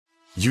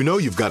You know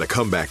you've got a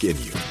comeback in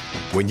you.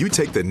 When you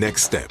take the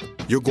next step,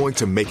 you're going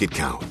to make it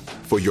count.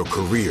 For your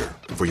career,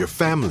 for your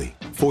family,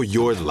 for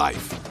your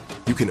life.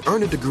 You can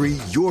earn a degree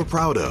you're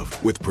proud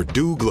of with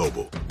Purdue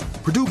Global.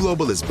 Purdue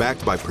Global is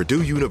backed by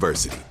Purdue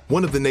University,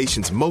 one of the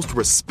nation's most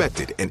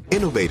respected and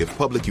innovative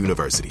public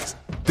universities.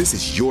 This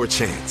is your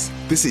chance.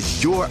 This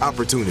is your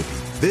opportunity.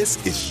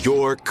 This is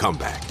your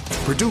comeback.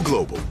 Purdue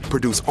Global,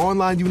 Purdue's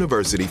online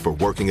university for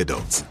working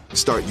adults.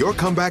 Start your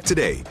comeback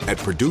today at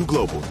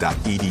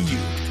purdueglobal.edu.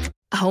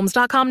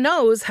 Homes.com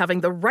knows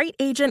having the right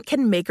agent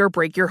can make or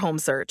break your home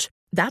search.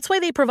 That's why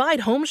they provide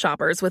home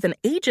shoppers with an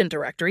agent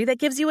directory that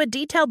gives you a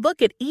detailed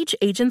look at each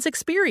agent's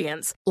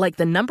experience, like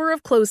the number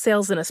of closed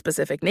sales in a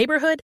specific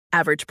neighborhood,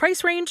 average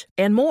price range,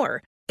 and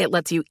more. It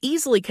lets you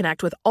easily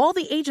connect with all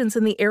the agents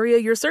in the area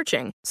you're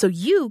searching, so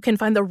you can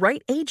find the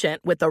right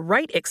agent with the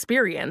right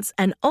experience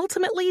and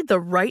ultimately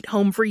the right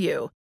home for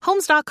you.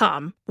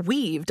 Homes.com.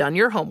 We've done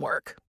your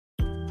homework.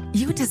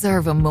 You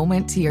deserve a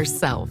moment to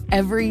yourself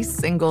every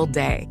single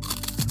day.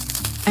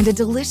 And a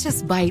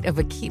delicious bite of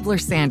a Keebler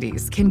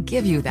Sandies can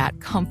give you that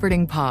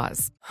comforting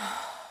pause.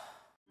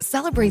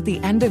 Celebrate the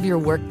end of your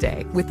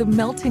workday with the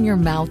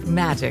melt-in-your-mouth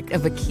magic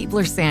of a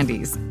Keebler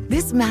Sandies.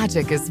 This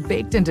magic is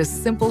baked into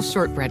simple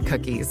shortbread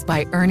cookies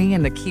by Ernie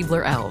and the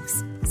Keebler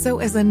Elves. So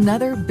as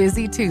another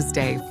busy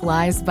Tuesday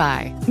flies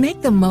by,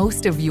 make the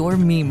most of your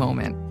me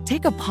moment.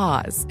 Take a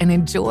pause and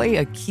enjoy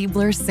a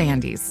Keebler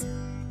Sandies.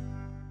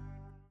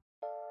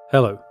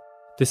 Hello.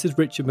 This is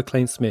Richard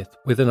McLean-Smith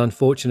with an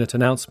unfortunate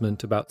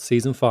announcement about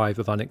Season 5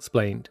 of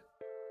Unexplained.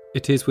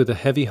 It is with a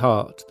heavy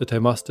heart that I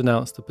must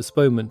announce the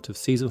postponement of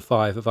Season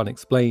 5 of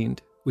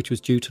Unexplained, which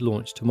was due to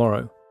launch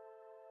tomorrow.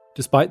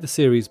 Despite the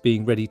series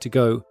being ready to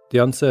go, the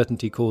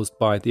uncertainty caused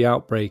by the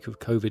outbreak of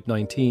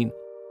COVID-19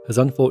 has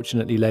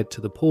unfortunately led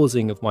to the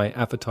pausing of my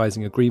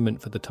advertising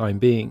agreement for the time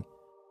being.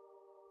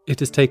 It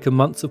has taken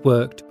months of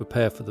work to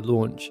prepare for the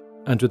launch,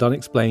 and with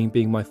Unexplained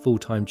being my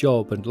full-time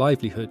job and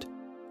livelihood,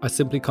 I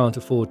simply can't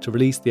afford to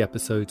release the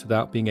episodes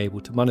without being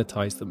able to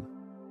monetize them.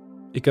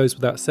 It goes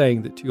without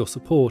saying that your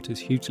support is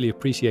hugely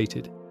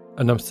appreciated,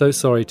 and I'm so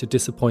sorry to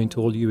disappoint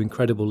all you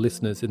incredible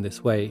listeners in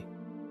this way.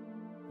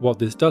 What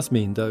this does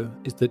mean, though,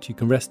 is that you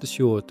can rest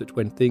assured that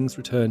when things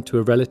return to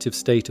a relative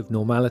state of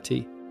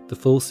normality, the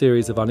full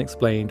series of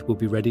Unexplained will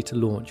be ready to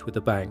launch with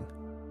a bang.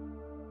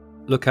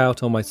 Look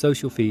out on my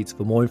social feeds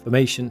for more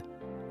information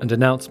and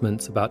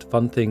announcements about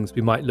fun things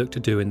we might look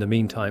to do in the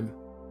meantime.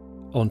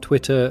 On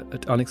Twitter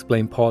at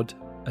UnexplainedPod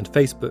and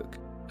Facebook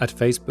at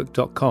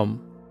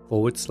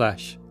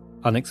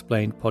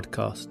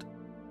facebook.com/unexplainedpodcast.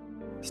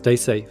 Stay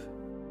safe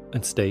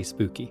and stay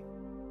spooky.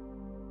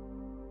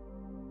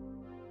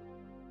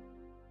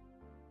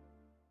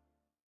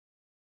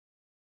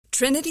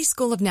 Trinity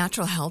School of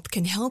Natural Health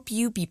can help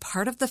you be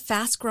part of the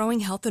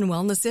fast-growing health and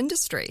wellness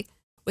industry.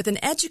 With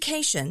an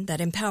education that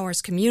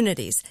empowers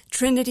communities,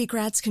 Trinity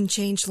grads can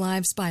change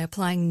lives by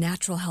applying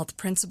natural health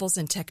principles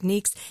and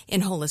techniques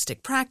in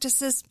holistic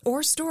practices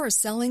or stores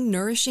selling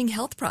nourishing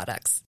health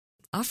products.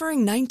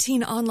 Offering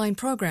 19 online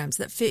programs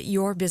that fit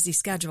your busy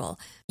schedule,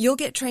 you'll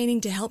get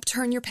training to help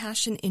turn your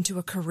passion into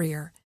a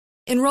career.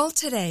 Enroll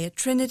today at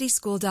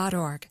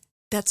trinityschool.org.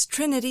 That's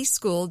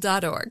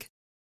trinityschool.org.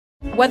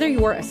 Whether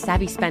you're a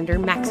savvy spender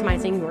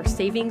maximizing your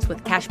savings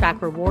with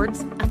cashback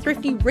rewards, a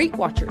thrifty rate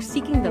watcher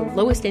seeking the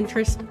lowest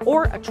interest,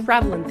 or a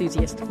travel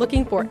enthusiast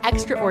looking for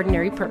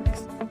extraordinary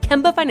perks,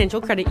 Kemba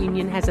Financial Credit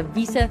Union has a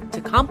visa to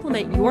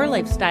complement your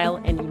lifestyle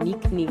and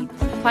unique needs.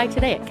 Apply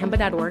today at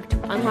Kemba.org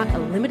to unlock a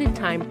limited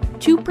time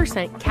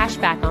 2% cash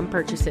back on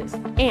purchases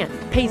and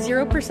pay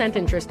 0%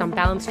 interest on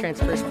balance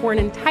transfers for an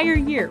entire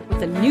year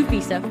with a new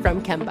visa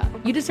from Kemba.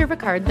 You deserve a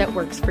card that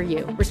works for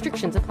you.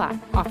 Restrictions apply.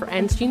 Offer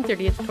ends June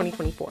 30th,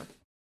 2024.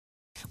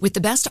 With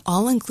the best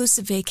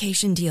all-inclusive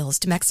vacation deals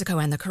to Mexico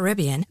and the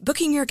Caribbean,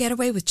 booking your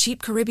getaway with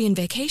Cheap Caribbean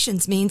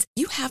Vacations means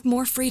you have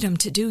more freedom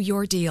to do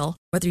your deal.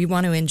 Whether you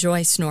want to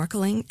enjoy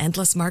snorkeling,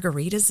 endless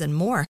margaritas, and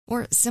more,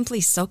 or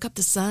simply soak up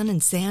the sun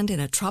and sand in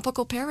a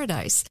tropical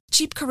paradise,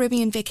 Cheap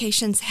Caribbean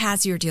Vacations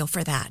has your deal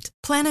for that.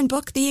 Plan and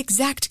book the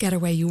exact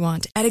getaway you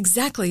want at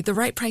exactly the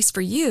right price for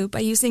you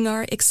by using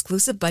our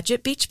exclusive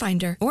budget beach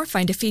finder, or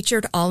find a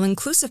featured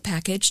all-inclusive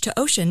package to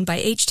Ocean by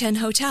H10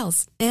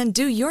 Hotels, and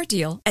do your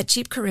deal at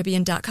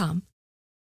cheapcaribbean.com.